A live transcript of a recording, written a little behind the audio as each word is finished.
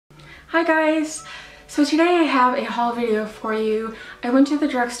Hi guys! So today I have a haul video for you. I went to the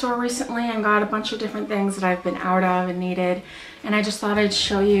drugstore recently and got a bunch of different things that I've been out of and needed, and I just thought I'd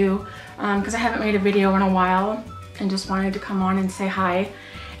show you because I haven't made a video in a while and just wanted to come on and say hi.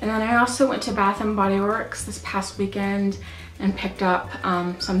 And then I also went to Bath & Body Works this past weekend and picked up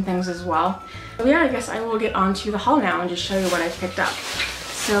some things as well. So yeah, I guess I will get on to the haul now and just show you what I picked up.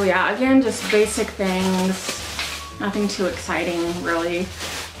 So yeah, again, just basic things, nothing too exciting really.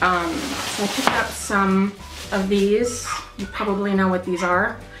 So I picked up some of these. You probably know what these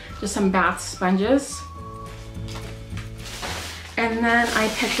are. Just some bath sponges. And then I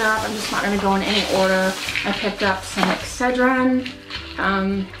picked up, I'm just not going to go in any order, I picked up some Excedrin,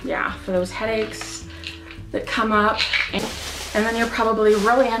 yeah, for those headaches that come up. And then you're probably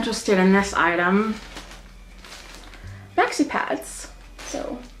really interested in this item, maxi pads.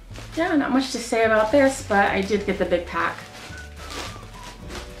 So yeah, not much to say about this, but I did get the big pack.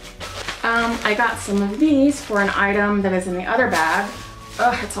 I got some of these for an item that is in the other bag.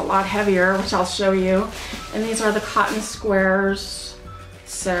 Ugh, it's a lot heavier, which I'll show you. And these are the cotton squares.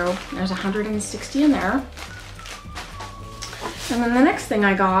 So there's 160 in there. And then the next thing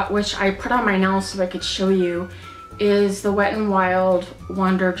I got, which I put on my nails so I could show you, is the Wet n Wild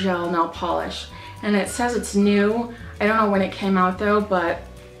Wonder Gel Nail Polish. And it says it's new. I don't know when it came out though, but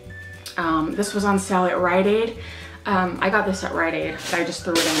this was on sale at Rite Aid. I got this at Rite Aid, but I just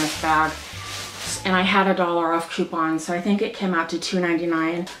threw it in this bag. And I had a $1 off coupon, so I think it came out to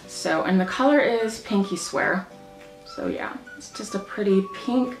 $2.99. So, and the color is Pinky Swear. So yeah, it's just a pretty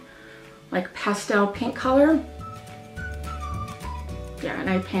pink, like pastel pink color. Yeah, and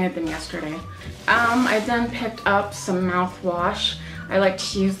I painted them yesterday. I then picked up some mouthwash. I like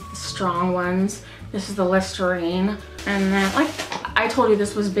to use the strong ones. This is the Listerine. And then, like I told you,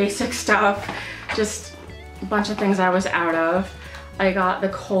 this was basic stuff. Just a bunch of things I was out of. I got the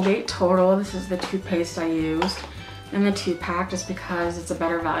Colgate Total. This is the toothpaste I used in the 2-pack just because it's a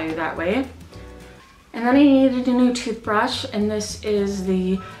better value that way. And then I needed a new toothbrush, and this is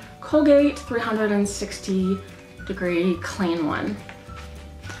the Colgate 360 degree clean one.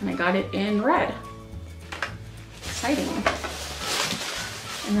 And I got it in red. Exciting.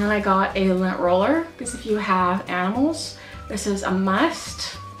 And then I got a lint roller because if you have animals, this is a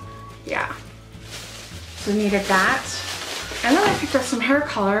must. Yeah. So needed that. And then I picked up some hair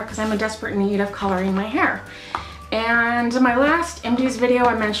color because I'm in desperate need of coloring my hair. And in my last MD's video,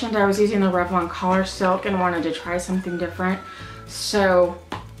 I mentioned I was using the Revlon Color Silk and wanted to try something different. So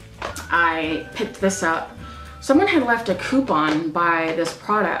I picked this up. Someone had left a coupon by this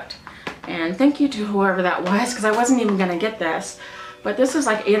product. And thank you to whoever that was because I wasn't even going to get this. But this is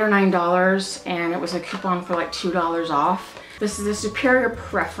like $8 or $9 and it was a coupon for like $2 off. This is the Superior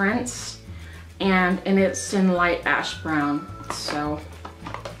Preference. And it's in light ash brown, so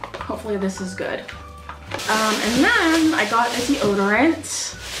hopefully this is good. And then I got a deodorant.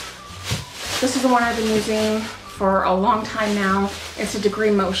 This is the one I've been using for a long time now. It's a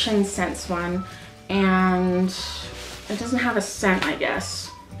Degree Motion Scents one, and it doesn't have a scent, I guess.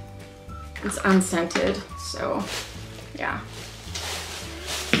 It's unscented, so yeah.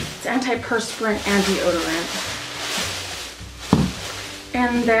 It's antiperspirant and deodorant.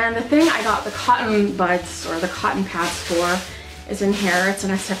 And then the thing I got the cotton buds or the cotton pads for is in here. It's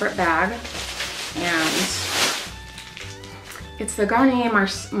in a separate bag. And it's the Garnier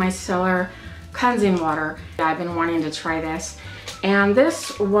Micellar Cleansing Water. I've been wanting to try this. And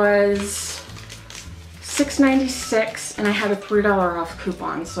this was $6.96 and I had a $3 off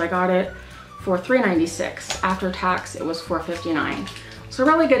coupon. So I got it for $3.96. After tax, it was $4.59. So a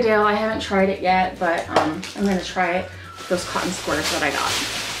really good deal. I haven't tried it yet, but I'm gonna try it. Those cotton squares that I got.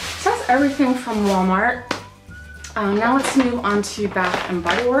 So that's everything from Walmart. Now let's move on to Bath &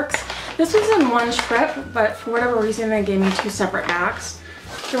 Body Works. This was in one trip, but for whatever reason they gave me 2 separate bags.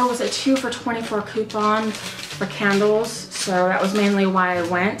 There was a 2 for $24 coupon for candles, so that was mainly why I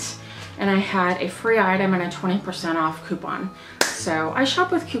went. And I had a free item and a 20% off coupon. So I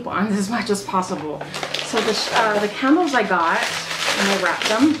shop with coupons as much as possible. So the candles I got, and I wrapped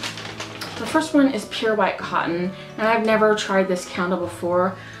them. The first one is Pure White Cotton, and I've never tried this candle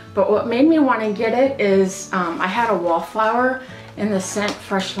before, but what made me want to get it is I had a wallflower in the scent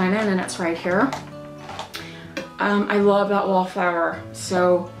Fresh Linen, and it's right here. I love that wallflower,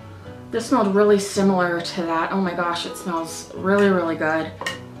 so this smelled really similar to that. Oh my gosh, it smells really, really good.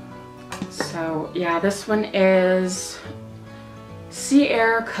 So yeah, this one is Sea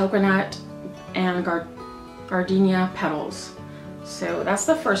Air Coconut and Gardenia Petals. So that's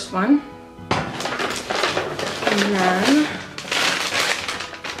the first one. And then,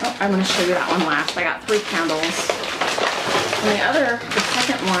 oh, I'm going to show you that one last. I got 3 candles. And the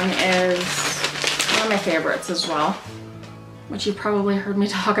second one is one of my favorites as well, which you probably heard me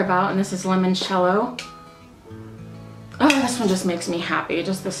talk about, and this is limoncello. Oh, this one just makes me happy,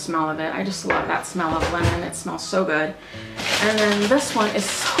 just the smell of it. I just love that smell of lemon. It smells so good. And then this one is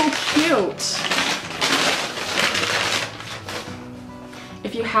so cute.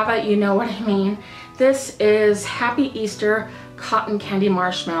 If you have it, you know what I mean. This is Happy Easter Cotton Candy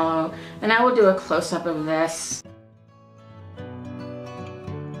Marshmallow, and I will do a close-up of this.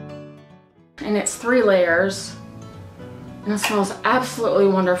 And it's 3 layers, and it smells absolutely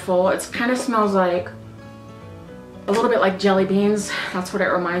wonderful. It kind of smells like a little bit like jelly beans. That's what it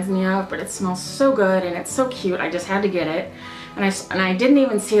reminds me of, but it smells so good and it's so cute. I just had to get it, and I didn't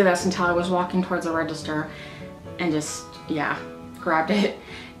even see this until I was walking towards the register and just, yeah, grabbed it.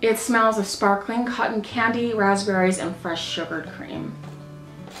 It smells of sparkling cotton candy, raspberries, and fresh sugared cream.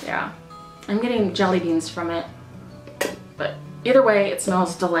 Yeah, I'm getting jelly beans from it, but either way, it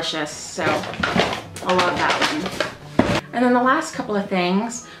smells delicious, so I love that one. And then the last couple of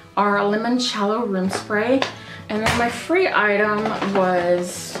things are a limoncello room spray, and then my free item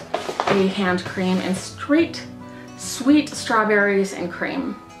was a hand cream and sweet strawberries and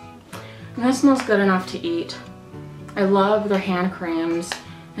cream. And this smells good enough to eat. I love their hand creams,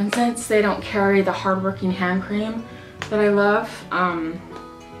 and since they don't carry the hard-working hand cream that I love,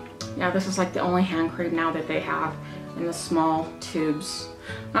 yeah, this is like the only hand cream now that they have in the small tubes.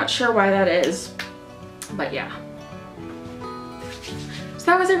 Not sure why that is, but yeah. So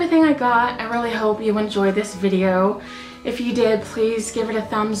that was everything I got. I really hope you enjoyed this video. If you did, please give it a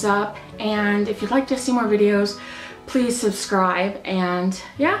thumbs up, and if you'd like to see more videos, please subscribe, and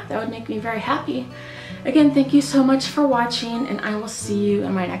yeah, that would make me very happy. Again, thank you so much for watching, and I will see you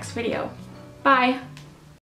in my next video. Bye!